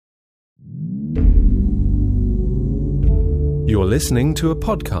You're listening to a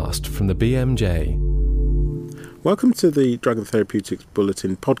podcast from the BMJ. Welcome to the Drug and Therapeutics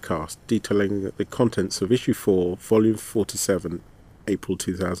Bulletin podcast, detailing the contents of Issue 4, Volume 47, April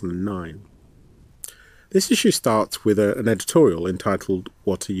 2009. This issue starts with an editorial entitled,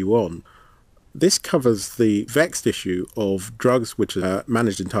 "What Are You On?" This covers the vexed issue of drugs which are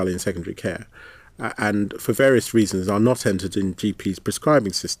managed entirely in secondary care and for various reasons are not entered in GP's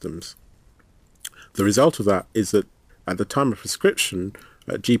prescribing systems. The result of that is that at the time of prescription,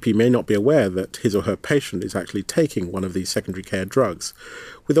 a GP may not be aware that his or her patient is actually taking one of these secondary care drugs,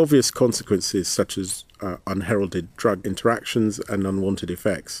 with obvious consequences such as unheralded drug interactions and unwanted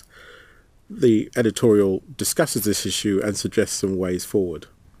effects. The editorial discusses this issue and suggests some ways forward.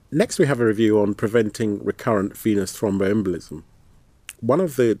 Next, we have a review on preventing recurrent venous thromboembolism. One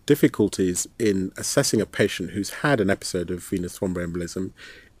of the difficulties in assessing a patient who's had an episode of venous thromboembolism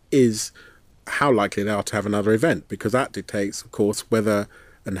is how likely they are to have another event, because that dictates, of course, whether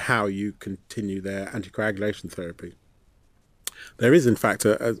and how you continue their anticoagulation therapy. There is, in fact,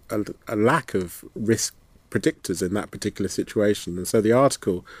 a lack of risk predictors in that particular situation, and so the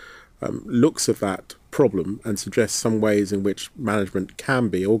article looks at that problem and suggests some ways in which management can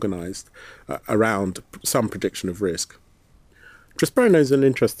be organised around some prediction of risk. Drospirenone is an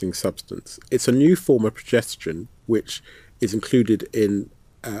interesting substance. It's a new form of progesterone which is included in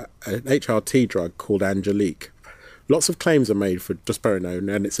an HRT drug called Angelique. Lots of claims are made for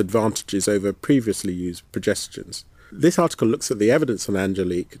drospirenone and its advantages over previously used progestins. This article looks at the evidence on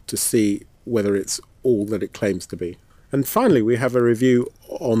Angelique to see whether it's all that it claims to be. And finally, we have a review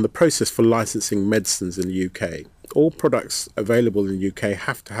on the process for licensing medicines in the UK. All products available in the UK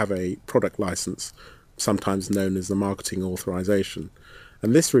have to have a product license, sometimes known as the marketing authorization.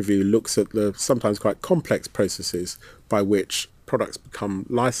 And this review looks at the sometimes quite complex processes by which products become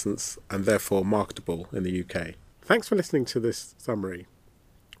licensed and therefore marketable in the UK. Thanks for listening to this summary.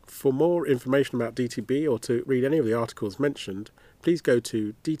 For more information about DTB or to read any of the articles mentioned, please go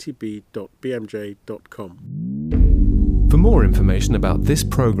to dtb.bmj.com. For more information about this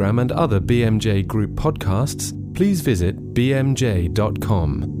programme and other BMJ Group podcasts, please visit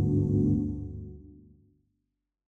bmj.com.